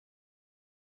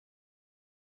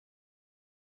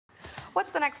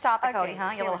What's the next topic, Okay, Cody,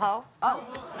 huh? You little hoe? Oh.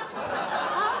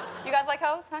 Huh? You guys like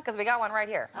hoes, huh? Because we got one right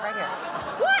here. Right here.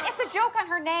 What? It's a joke on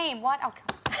her name. What? Oh,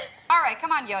 all right,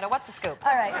 come on, Yoda. What's the scoop?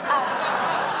 All right.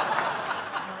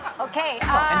 Okay.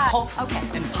 And pulse okay.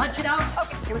 and punch it out.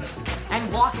 Okay, here we go. And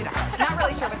walk it out. Not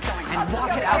really sure what's going on. And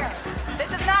walk it out.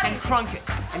 This is not And crunk it.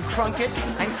 And crunk it.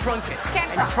 And crunk it. Can't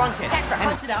and crunk it. Can't crunk. And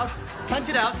punch it out. Punch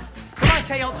it out. Come on,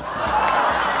 Kale.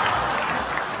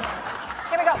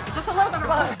 Here we go. Just a little bit of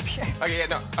Okay, yeah,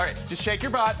 no. All right, just shake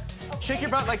your butt. Shake your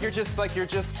butt like you're you're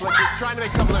trying to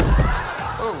make some loose.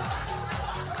 Oh.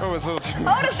 Oh, it's a little too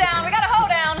much. Hold us down. We got a hoe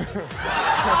down.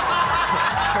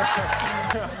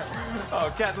 Oh,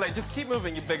 Kathleen, just keep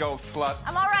moving, you big old slut.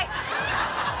 I'm all right.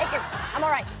 Thank you. I'm all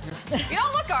right. You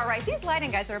don't look all right. These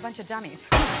lighting guys are a bunch of dummies.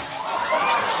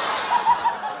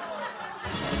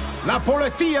 La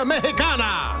policía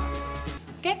mexicana.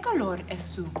 ¿Qué color es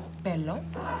su pelo?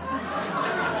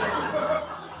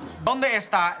 ¿Dónde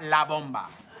está la bomba?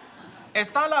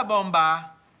 ¿Está la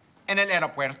bomba en el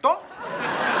aeropuerto?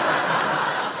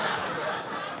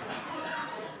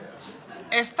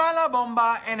 ¿Está la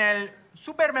bomba en el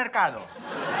supermercado?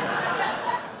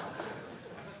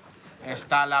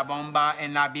 ¿Está la bomba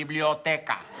en la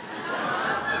biblioteca?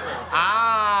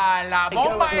 Ah, la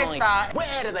bomba está...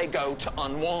 Where do they go to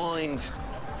unwind?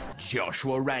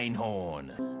 Joshua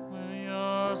Rainhorn.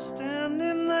 You're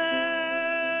standing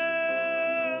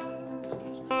there,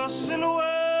 a silhouette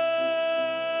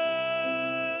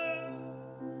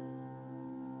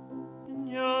in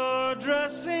your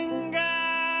dressing gown,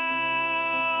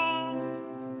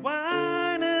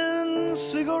 wine and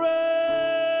cigarettes.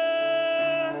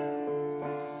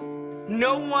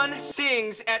 No one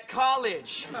sings at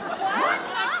college. What?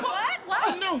 Huh? What?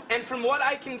 Oh, no. And from what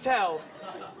I can tell,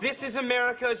 this is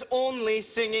America's only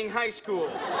singing high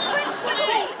school.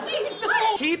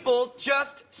 People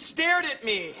just stared at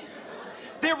me.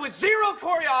 There was zero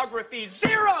choreography,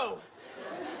 zero!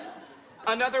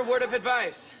 Another word of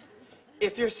advice.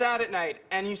 If you're sad at night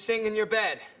and you sing in your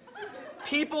bed,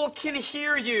 people can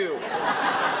hear you.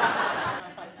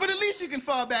 But at least you can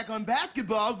fall back on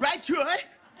basketball, right, Troy?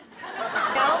 No,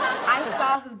 I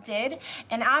saw who did,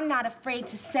 and I'm not afraid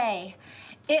to say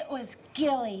it was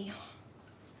Gilly.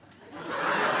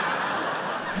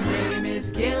 Her name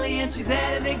is Gilly and she's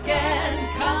at it again,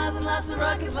 causing lots of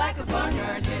ruckus like a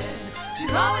barnyard hen.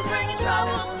 She's always bringing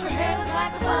trouble, her hair is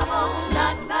like a bubble.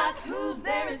 Knock, knock, who's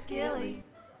there is Gilly?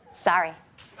 Sorry.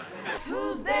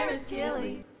 Who's there is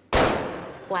Gilly?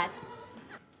 What?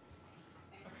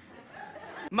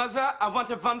 Mother, I want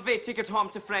a one-way ticket home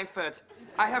to Frankfurt.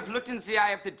 I have looked in the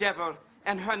eye of the devil,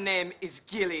 and her name is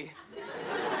Gilly.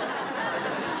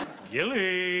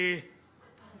 Gilly.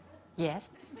 Yes.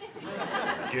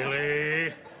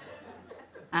 Gilly.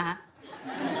 Uh-huh.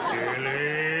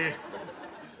 Gilly.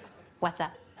 What's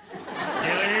up?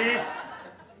 Gilly.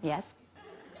 Yes.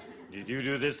 Did you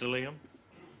do this to Liam?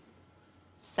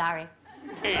 Sorry.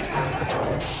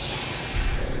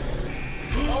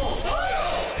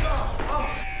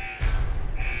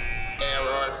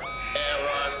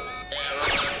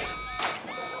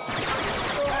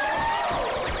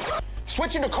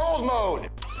 Switching to cold mode.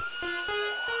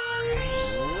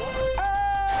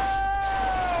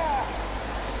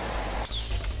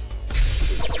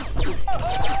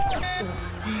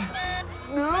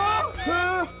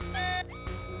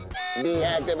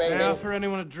 Deactivating. Now for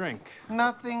anyone a drink.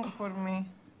 Nothing for me.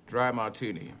 Dry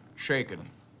martini. Shaken,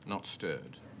 not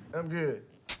stirred. I'm good.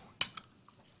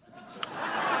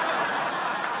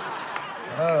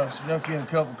 Snuck in a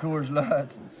couple Coors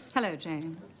Lights. Hello,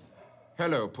 James.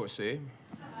 Hello, pussy.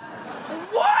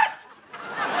 What?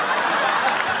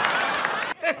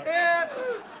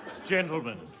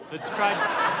 Gentlemen, let's try...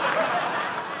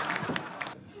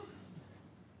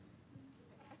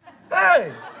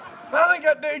 Hey! I think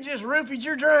that dude just roofied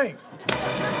your drink.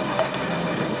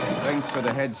 Thanks for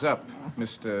the heads up,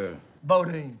 Mr.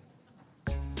 Bodine.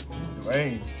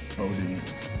 Dwayne Bodine.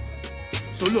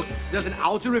 So look, there's an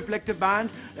outer reflective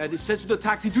band that says to the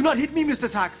taxi, "Do not hit me, Mr.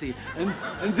 Taxi." And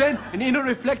then an inner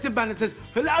reflective band that says,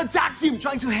 "Hello, taxi, I'm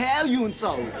trying to hail you," and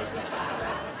so.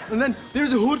 And then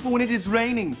there's a hood for when it is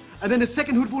raining. And then a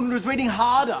second hood for when it is raining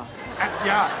harder.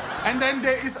 Yeah. And then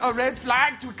there is a red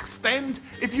flag to extend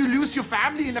if you lose your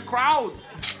family in a crowd.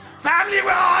 Family,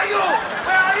 where are you?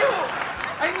 Where are you?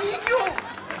 I need you.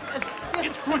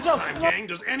 It's crunch time, gang.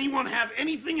 Does anyone have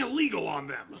anything illegal on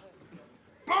them?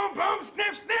 Boom, boom,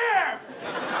 sniff, sniff.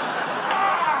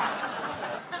 Ah.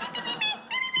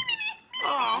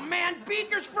 Oh, man,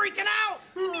 Beaker's freaking out.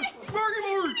 Sparky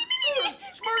board.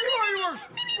 Sparky board.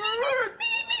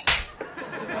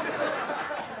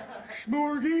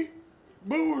 Smorgy?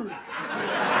 Bull.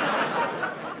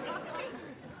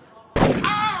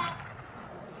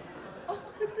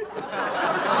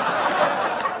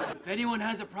 If anyone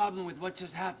has a problem with what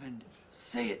just happened,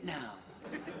 say it now.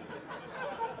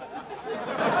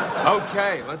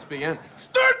 Okay, let's begin.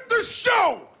 Start the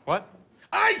show! What?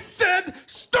 I said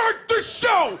start the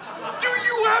show! Do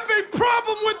you have a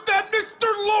problem with that, Mr.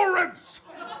 Lawrence?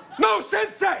 No,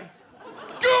 Sensei!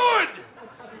 Good!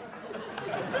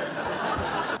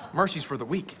 Mercy's for the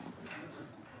weak.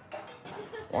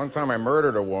 One time I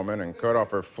murdered a woman and cut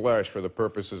off her flesh for the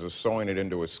purposes of sewing it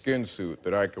into a skin suit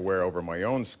that I could wear over my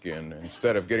own skin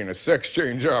instead of getting a sex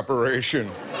change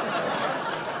operation.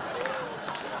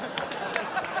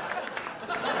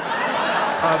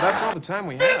 That's all the time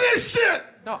we have. Finish it!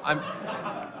 No,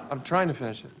 I'm trying to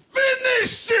finish it.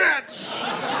 Finish it!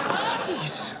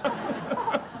 Jeez.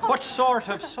 What sort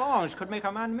of songs could make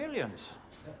a man millions?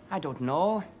 I don't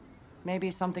know.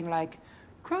 Maybe something like,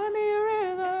 Cry Me a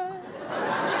River.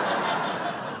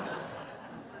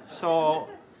 So,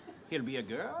 he'll be a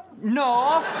girl?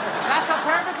 No, that's a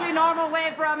perfectly normal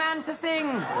way for a man to sing.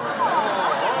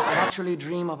 I actually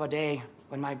dream of a day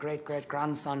when my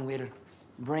great-great-grandson will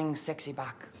bring sexy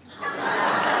back.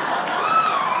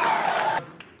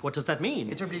 What does that mean?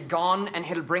 It'll be gone and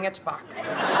he'll bring it back.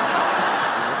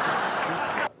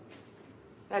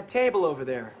 That table over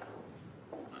there.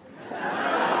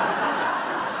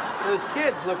 Those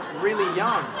kids look really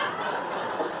young.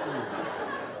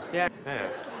 Yeah.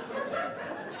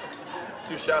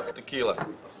 2 shots of tequila.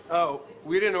 Oh,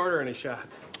 we didn't order any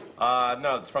shots.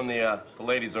 No, it's from the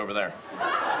ladies over there.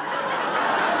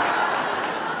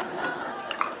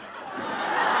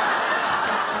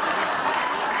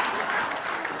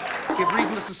 We have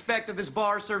reason to suspect that this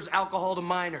bar serves alcohol to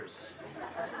minors.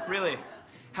 Really?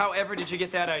 However did you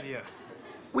get that idea?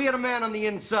 We had a man on the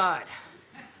inside.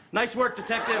 Nice work,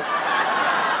 detective.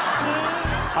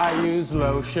 I use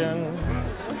lotion.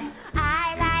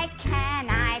 I like Can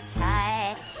I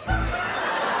Touch?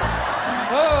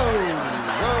 Whoa,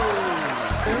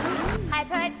 I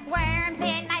put worms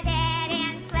in my bed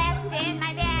and slept in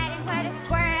my bed and put a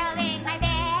squirrel in my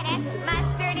bed and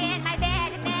mustard in my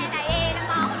bed and then I ate them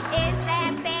all. Is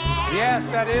that bad? Yes,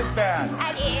 that is bad.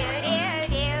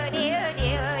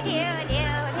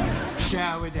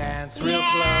 Shall we dance real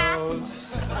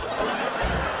close?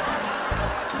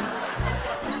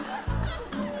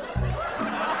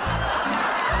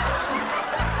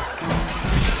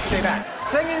 Stay back.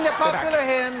 Singing the popular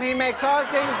hymn, he makes all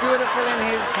things beautiful in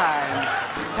his time.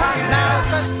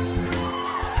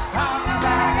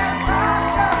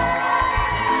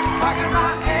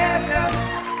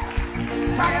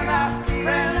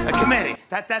 A committee.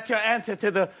 That's your answer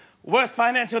to the worst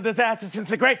financial disaster since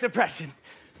the Great Depression.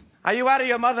 Are you out of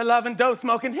your mother-loving,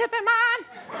 dope-smoking hippie mind?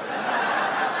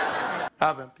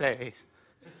 Robin, please.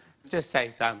 Just say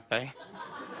something.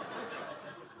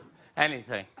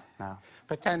 Anything. No.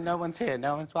 Pretend no one's here,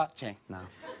 no one's watching. No.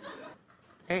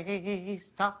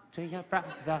 Please talk to your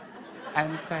brother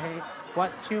and say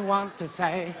what you want to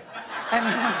say.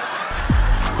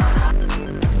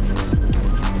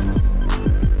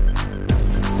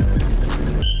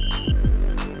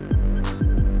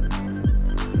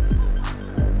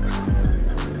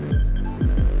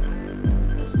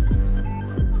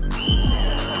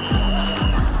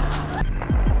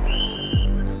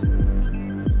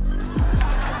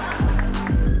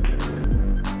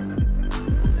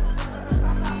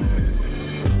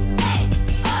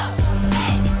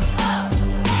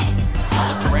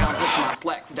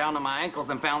 Down to my ankles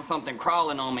and found something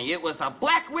crawling on me. It was a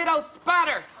black widow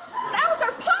spider. Those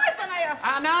are poisonous!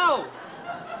 I know.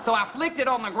 So I flicked it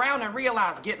on the ground and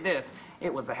realized, get this,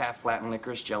 it was a half-flattened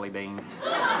licorice jelly bean.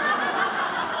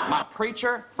 My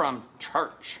preacher from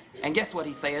church. And guess what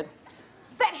he said?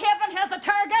 That heaven has a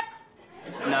target?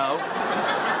 No.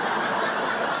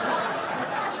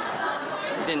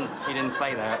 He didn't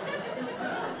say that.